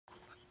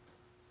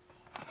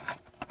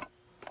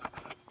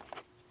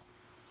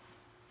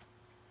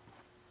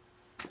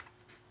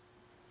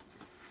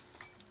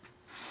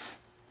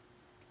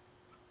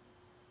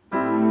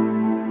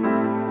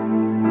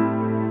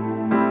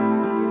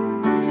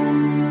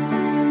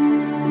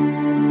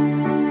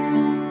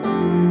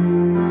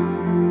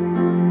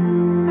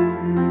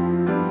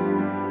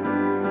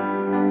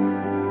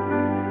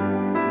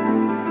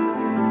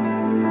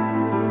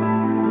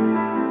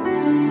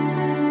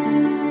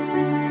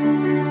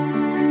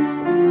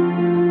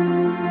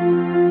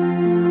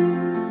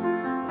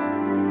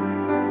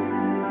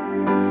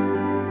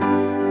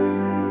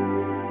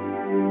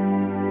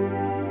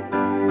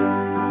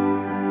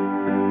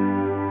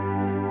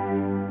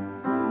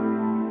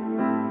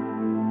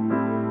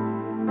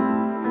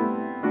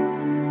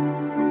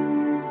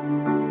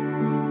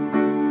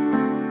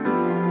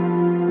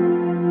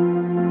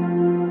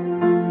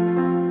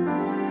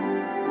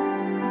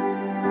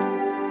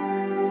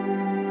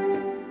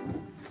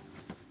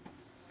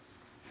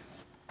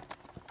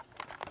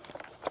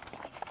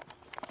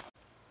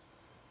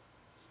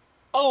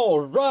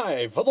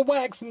Alright, for the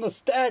wax and the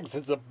stacks,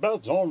 it's the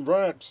best on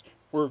Rex.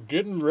 We're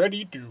getting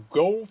ready to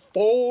go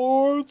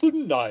for the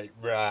night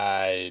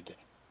ride.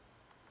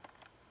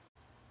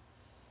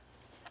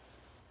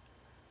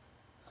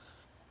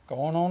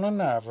 Going on a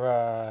night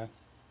ride.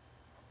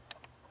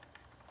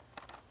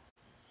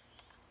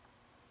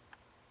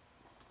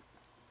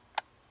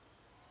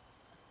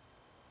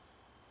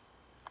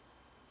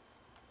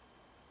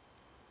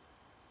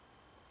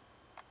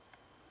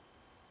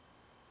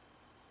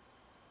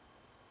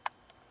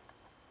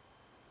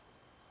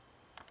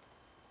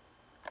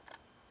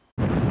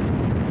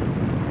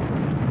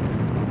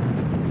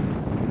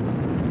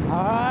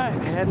 Alright,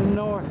 heading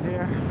north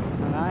here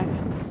tonight.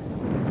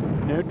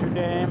 Notre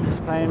Dame is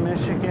playing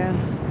Michigan.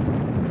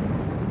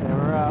 They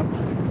were up.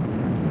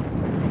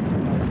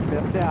 I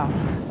stepped out.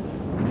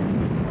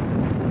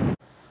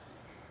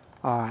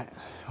 Alright,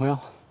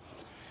 well,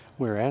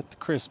 we're at the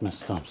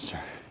Christmas dumpster.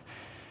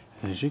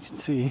 As you can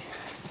see,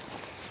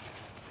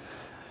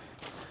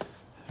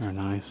 there are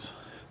nice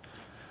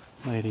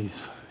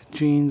ladies'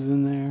 jeans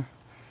in there,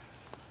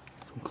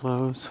 some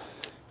clothes.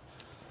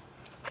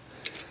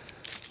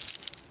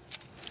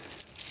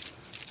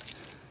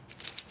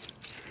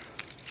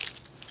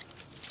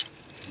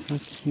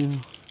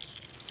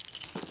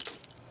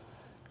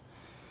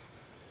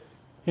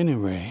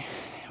 Anyway,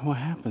 what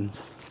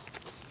happens?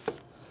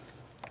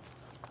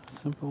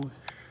 Simple wish.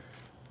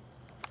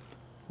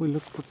 We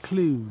look for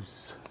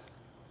clues.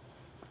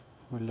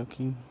 We're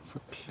looking for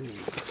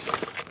clues.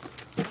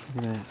 Look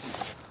at that.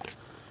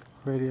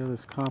 Radio,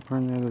 there's copper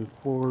in there, there's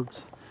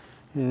boards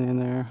in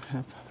there,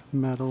 have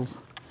metals,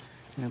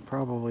 and it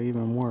probably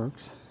even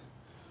works.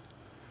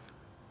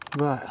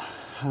 But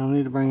I don't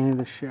need to bring any of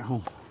this shit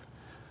home.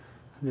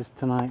 Just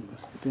tonight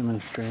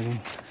demonstrating.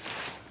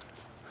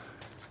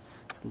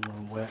 It's a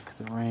little wet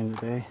because it rained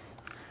today.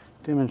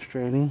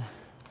 Demonstrating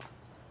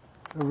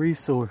a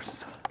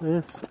resource.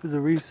 This is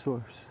a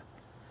resource.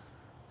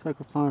 It's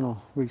like a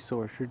final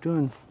resource. You're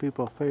doing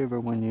people a favor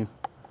when you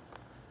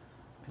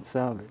can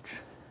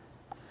salvage.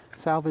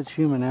 Salvage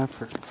human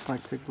effort.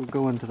 Like they would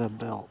go into the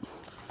belt.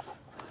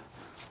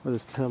 Or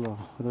this pillow.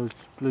 Or those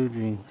blue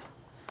jeans.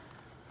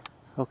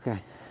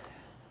 Okay.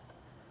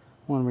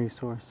 One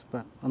resource,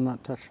 but I'm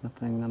not touching a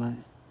thing tonight.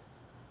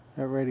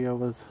 That radio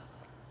was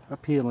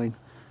appealing,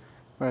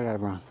 but I gotta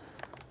run.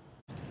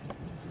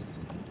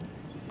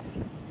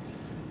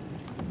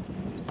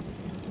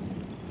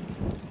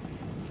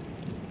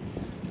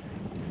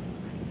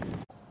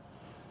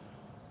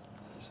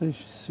 So you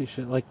see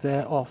shit like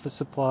that, office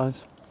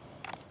supplies.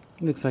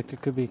 Looks like there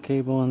could be a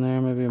cable in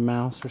there, maybe a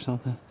mouse or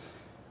something.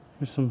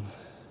 There's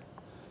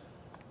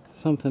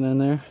something in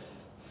there.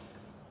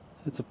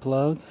 It's a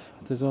plug,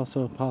 but there's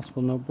also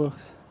possible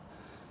notebooks.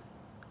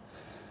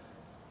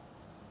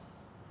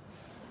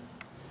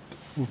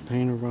 More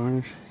paint or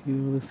varnish, you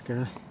know this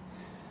guy.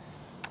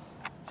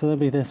 So that'll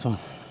be this one,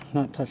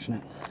 not touching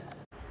it.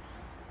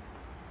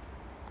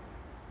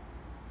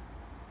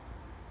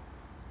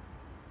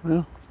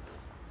 Well,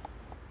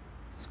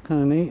 it's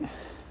kind of neat,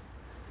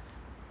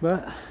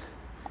 but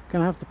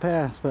gonna have to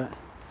pass, but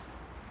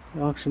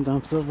the auction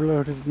dump's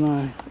overloaded and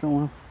I don't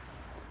want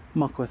to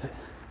muck with it.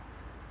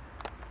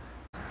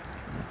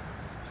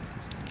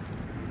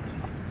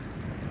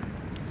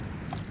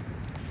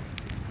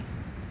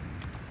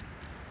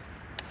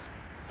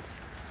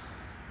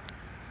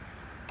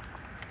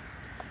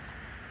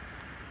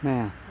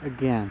 Man,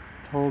 again,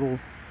 total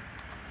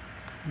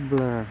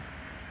blur.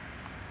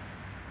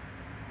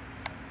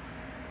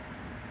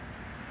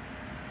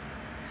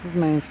 This is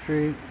Main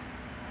Street.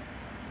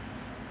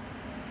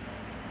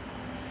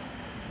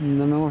 On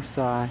the north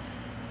side.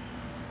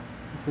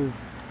 This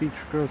is Beach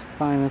Girls'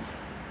 finest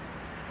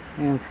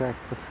Amtrak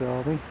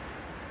facility.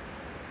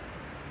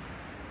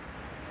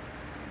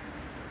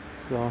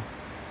 So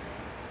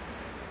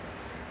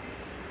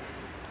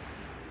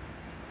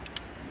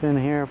it's been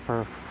here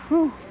for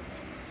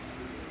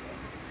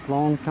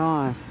long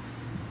time.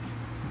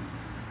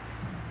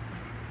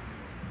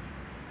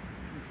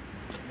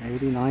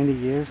 80, 90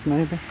 years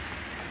maybe.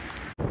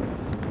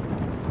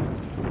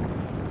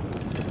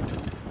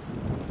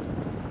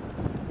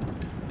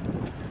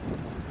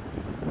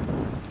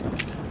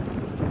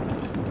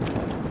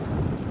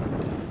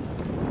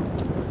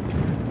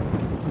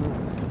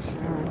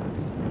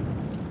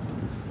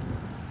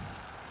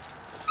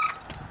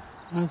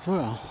 As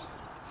well.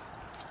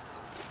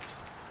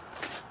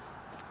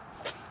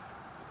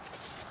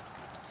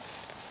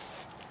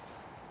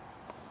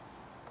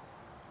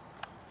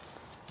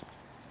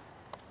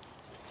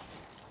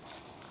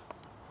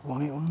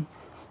 White ones.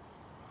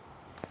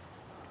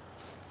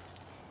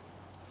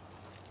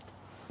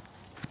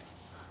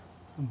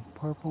 Some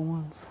purple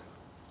ones.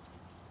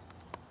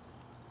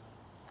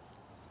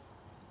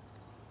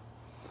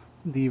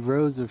 The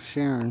Rose of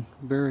Sharon,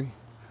 very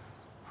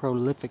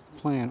prolific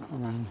plant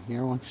around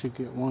here. Once you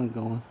get one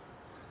going,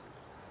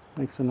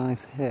 makes a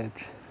nice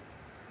hedge.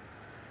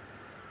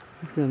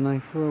 He's got a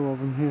nice row of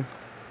them here.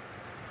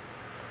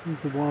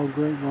 There's a wild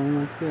grapevine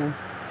right there.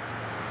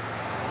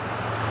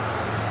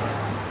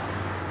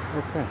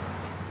 Okay.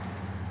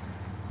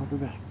 I'll be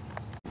back.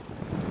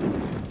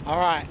 All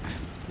right,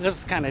 this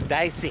is kind of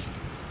dicey.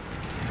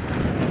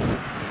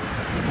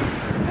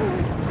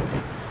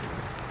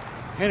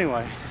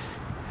 Anyway,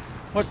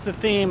 what's the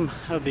theme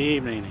of the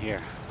evening here?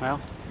 Well,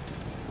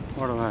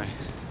 what have I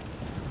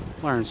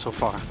learned so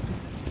far?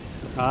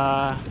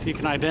 If you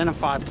can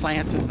identify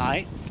plants at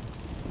night,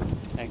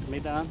 that can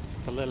be done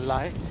with a little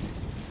light,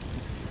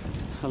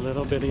 a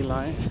little bitty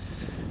light.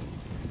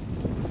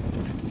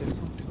 This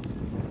one.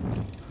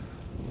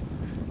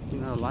 You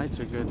know, lights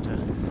are good to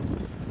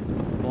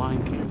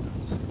blind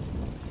cameras.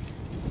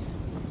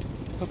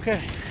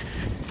 Okay,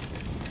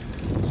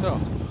 so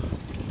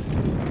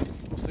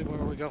we'll see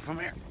where we go from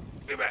here.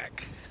 Be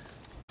back.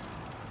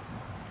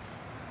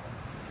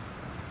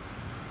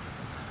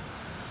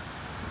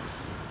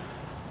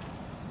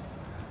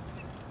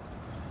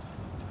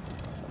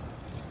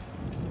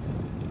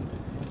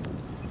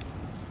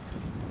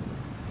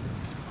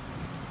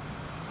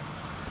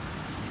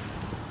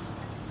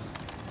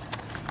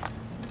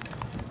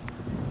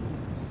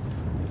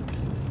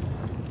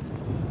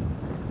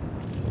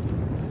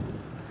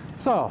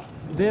 So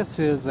this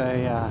is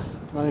a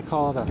what do they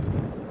call it,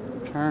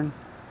 a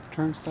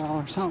turnstile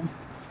or something.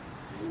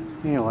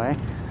 Anyway,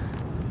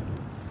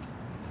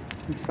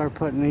 you start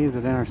putting these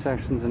at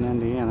intersections in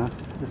Indiana.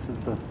 This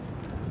is the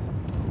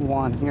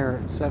one here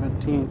at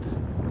 17th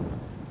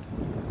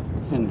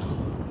in,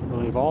 I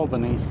believe,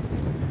 Albany,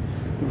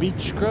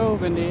 Beech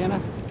Grove, Indiana.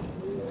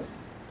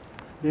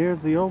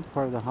 There's the old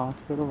part of the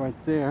hospital right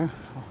there.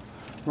 I'll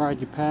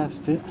ride you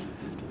past it.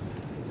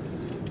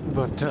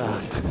 But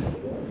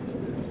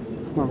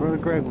my brother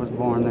Greg was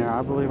born there.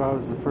 I believe I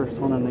was the first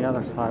one on the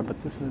other side, but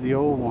this is the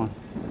old one.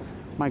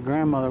 My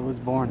grandmother was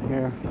born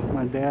here.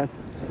 My dad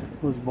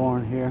was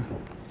born here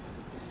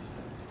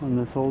on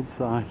this old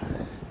side.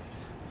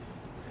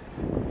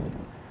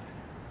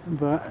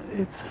 But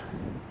it's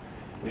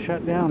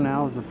shut down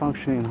now as a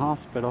functioning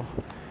hospital,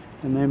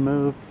 and they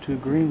moved to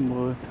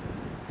Greenwood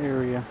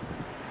area.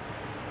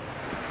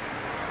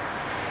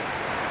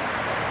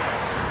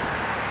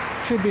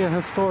 Should be a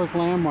historic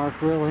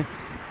landmark, really.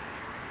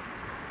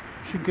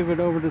 Should give it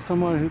over to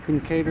someone who can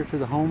cater to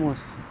the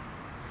homeless.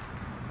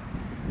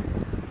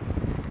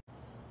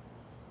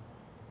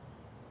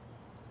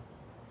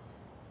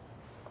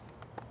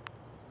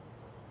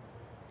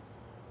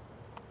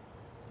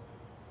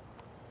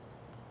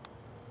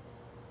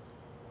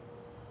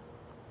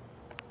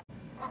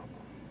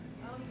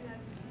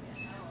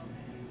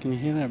 Can you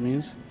hear that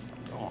music?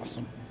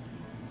 Awesome.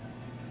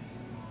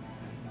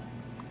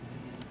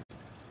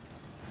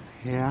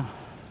 Yeah.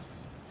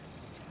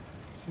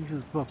 This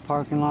is a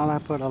parking lot I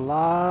put a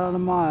lot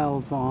of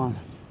miles on.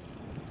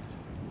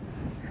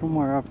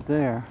 Somewhere up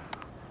there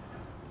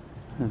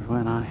is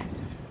when I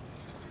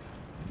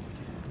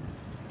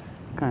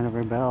kind of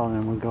rebelled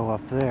and would go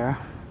up there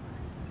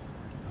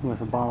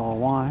with a bottle of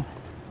wine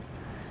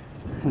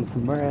and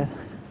some bread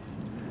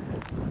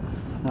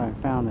that I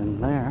found in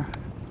there.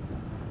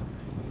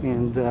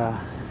 And yeah,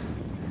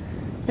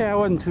 it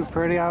wasn't too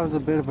pretty. I was a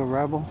bit of a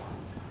rebel.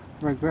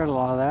 I regret a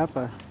lot of that,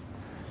 but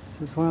it's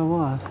just what it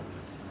was.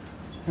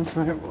 That's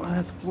right,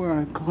 that's where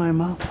I climb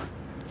up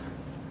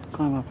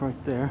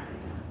right there,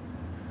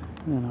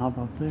 and then hop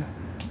up there.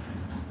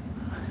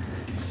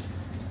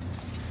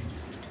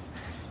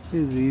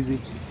 It was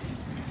easy.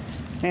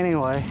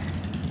 Anyway,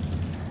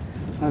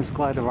 I'm just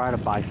glad to ride a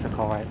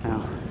bicycle right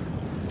now.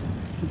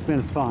 It's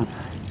been fun.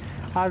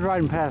 I was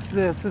riding past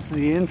this. This is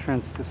the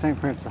entrance to St.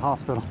 Francis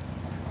Hospital,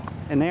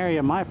 an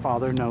area my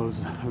father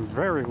knows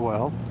very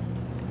well.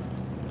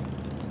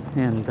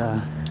 And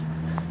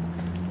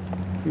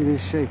it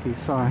is shaky,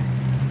 sorry.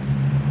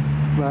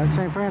 But at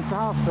St. Francis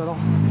Hospital,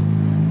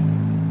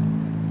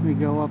 we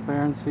go up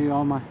there and see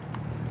all my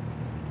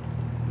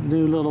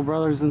new little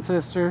brothers and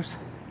sisters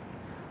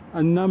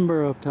a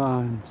number of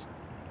times.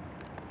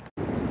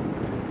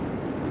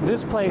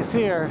 This place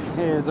here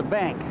is a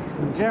bank.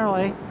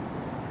 Generally,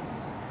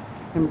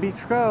 in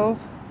Beech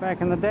Grove,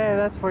 back in the day,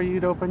 that's where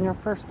you'd open your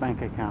first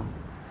bank account.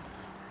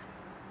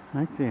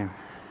 Right there.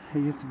 It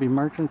used to be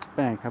Merchants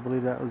Bank. I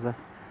believe that was a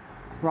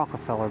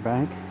Rockefeller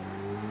Bank.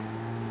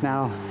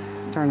 Now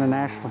it's turned to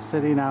National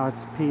City. Now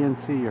it's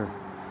PNC or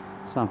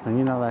something.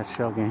 You know that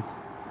shell game.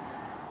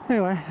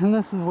 Anyway, and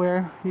this is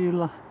where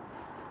your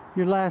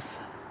last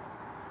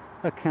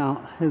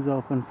account is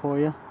open for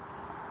you.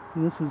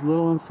 And this is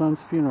Little and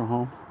Son's Funeral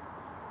Home.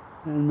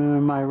 And me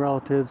and my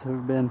relatives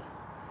have been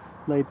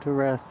laid to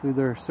rest through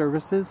their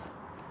services.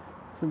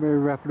 It's a very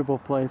reputable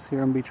place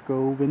here in Beech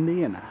Grove,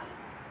 Indiana.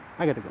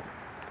 I gotta go.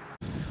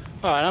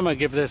 Alright, I'm gonna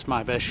give this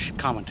my best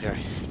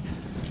commentary.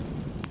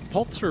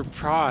 Pulitzer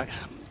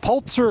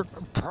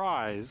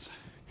Prize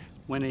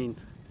winning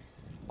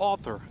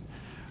author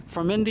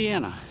from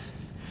Indiana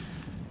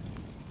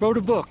wrote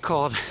a book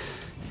called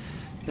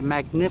The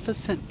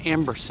Magnificent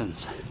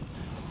Ambersons.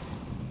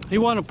 He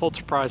won a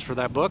Pulitzer Prize for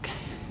that book,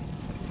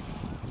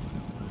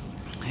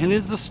 and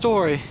is the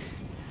story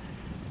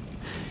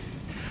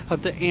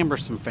of the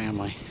Amberson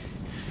family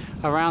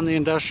around the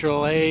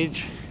industrial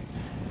age,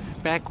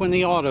 back when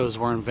the autos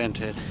were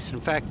invented. In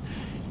fact,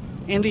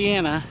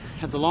 Indiana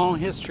has a long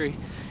history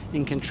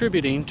in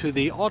contributing to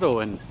the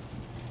auto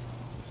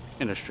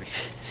industry.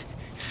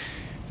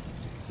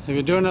 They've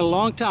been doing it a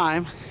long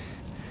time.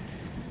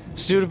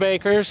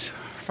 Studebakers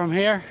from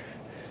here,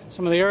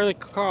 some of the early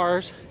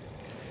cars.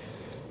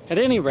 At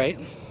any rate,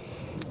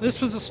 this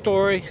was a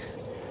story,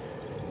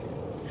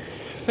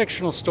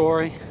 fictional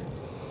story,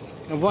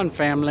 of one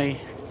family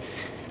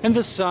and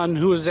the son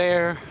who was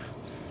heir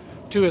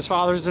to his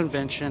father's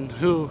invention,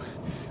 who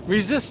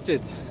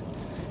resisted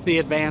the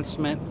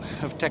advancement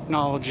of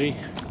technology.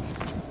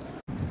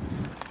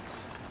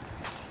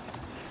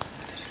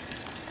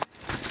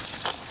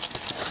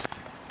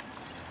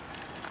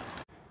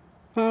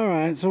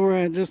 Alright, so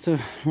we're at just a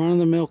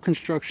run-of-the-mill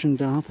construction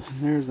dump.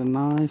 There's a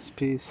nice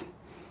piece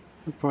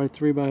of probably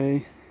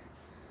 3x8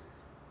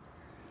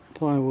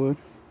 plywood.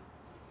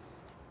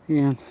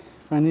 And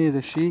if I needed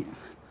a sheet,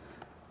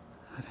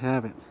 I'd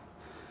have it.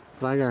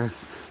 But I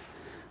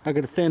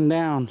gotta thin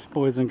down,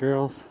 boys and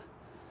girls.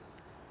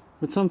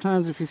 But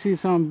sometimes if you see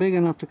something big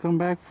enough to come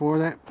back for,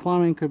 that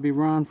plumbing could be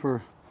run for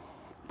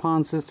a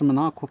pond system, an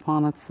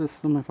aquaponics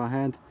system, if I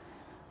had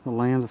the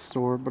land to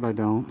store it, but I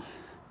don't.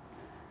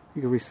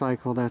 You can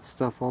recycle that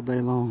stuff all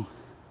day long.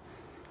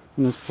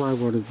 And this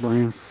plywood is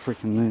brand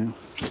freaking new.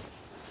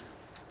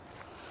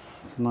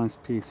 It's a nice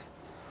piece.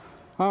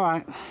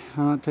 Alright,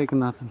 I'm not taking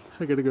nothing.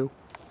 I gotta go.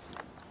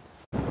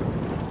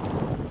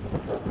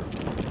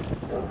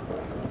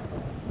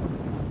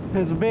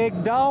 There's a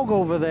big dog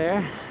over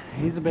there.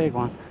 He's a big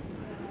one.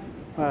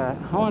 But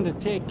I wanted to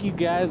take you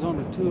guys on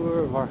a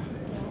tour of our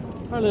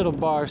little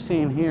bar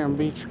scene here in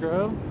Beech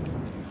Grove.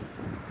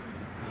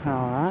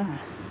 Alright.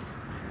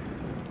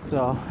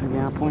 So,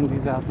 again, I pointed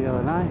these out the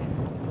other night.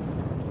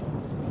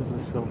 This is the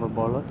Silver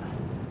Bullet.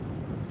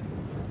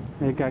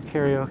 They got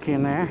karaoke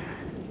in there.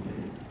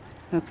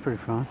 That's pretty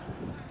fun.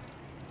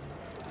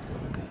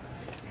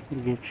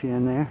 We'll get you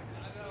in there.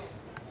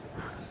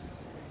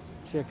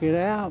 Check it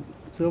out.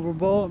 Silver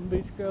Bullet in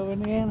Beech Grove,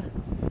 Indiana.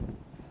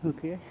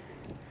 Okay.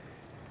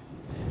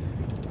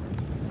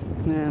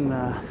 And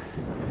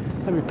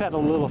let me pedal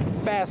a little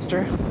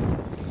faster.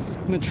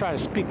 I'm going to try to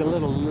speak a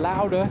little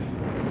louder.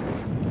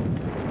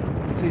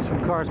 See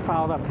some cars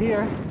piled up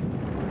here.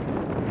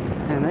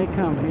 And they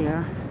come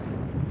here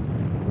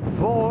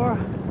for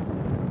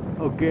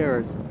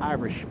O'Gara's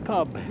Irish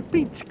Pub,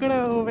 Beech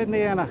Grove,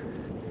 Indiana.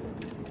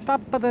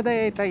 Top of the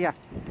day to ya.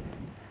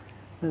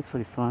 That's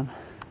pretty fun.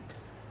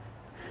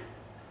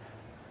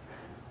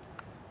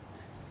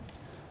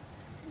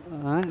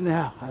 Alright,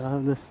 now I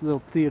love this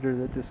little theater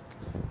that just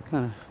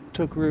kind of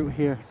took root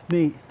here. It's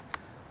neat.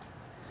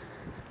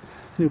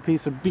 New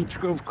piece of Beech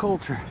Grove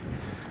culture.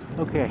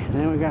 Okay,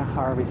 then we got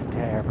Harvey's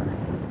Tavern.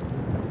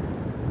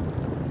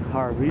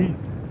 Harvey's.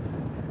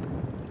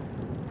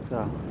 So,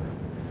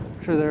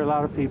 I'm sure there are a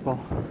lot of people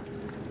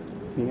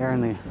here,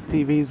 and the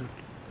TV's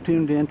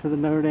tuned into the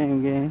Notre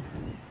Dame game.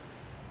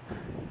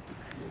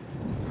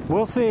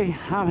 We'll see.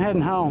 I'm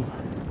heading home.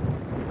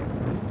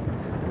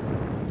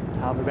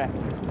 I'll be back.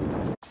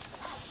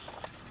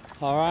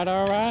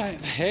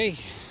 Alright. Hey.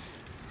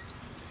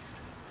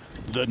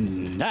 The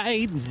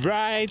night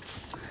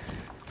ride's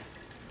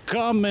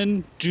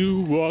coming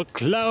to a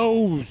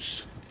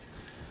close.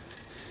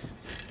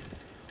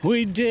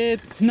 We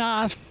did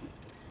not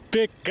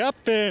pick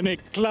up any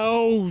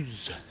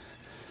clothes.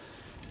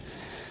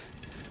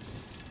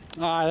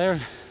 There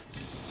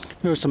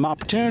were some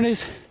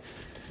opportunities.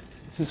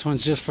 This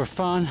one's just for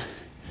fun.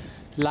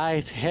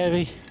 Light,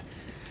 heavy.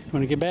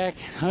 Want to get back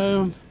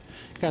home.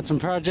 Got some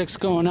projects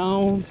going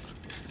on.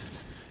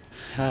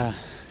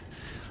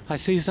 I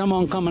see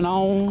someone coming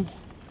on.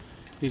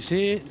 You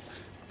see it?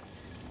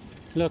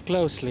 Look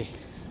closely.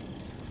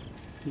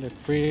 Look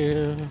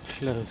real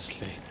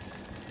closely.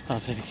 I'll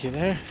take you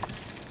there.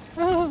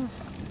 Oh.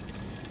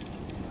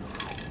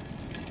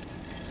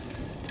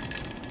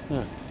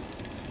 Look,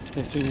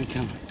 they see me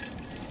coming.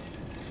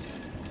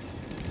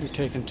 We're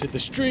taken to the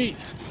street.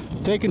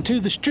 Taken to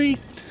the street.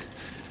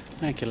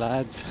 Thank you,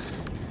 lads.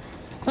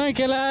 Thank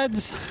you,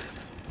 lads.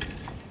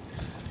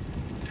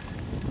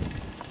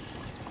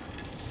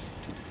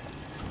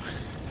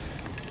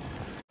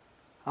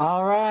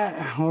 All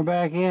right, we're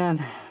back in.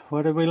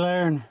 What did we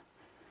learn?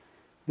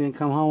 Didn't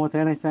come home with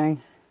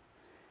anything.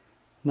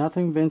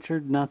 Nothing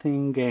ventured,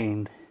 nothing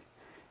gained.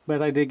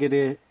 But I did get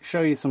to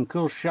show you some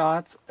cool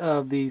shots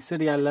of the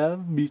city I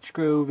love, Beech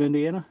Grove,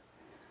 Indiana.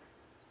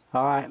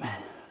 All right,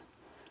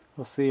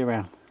 we'll see you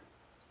around.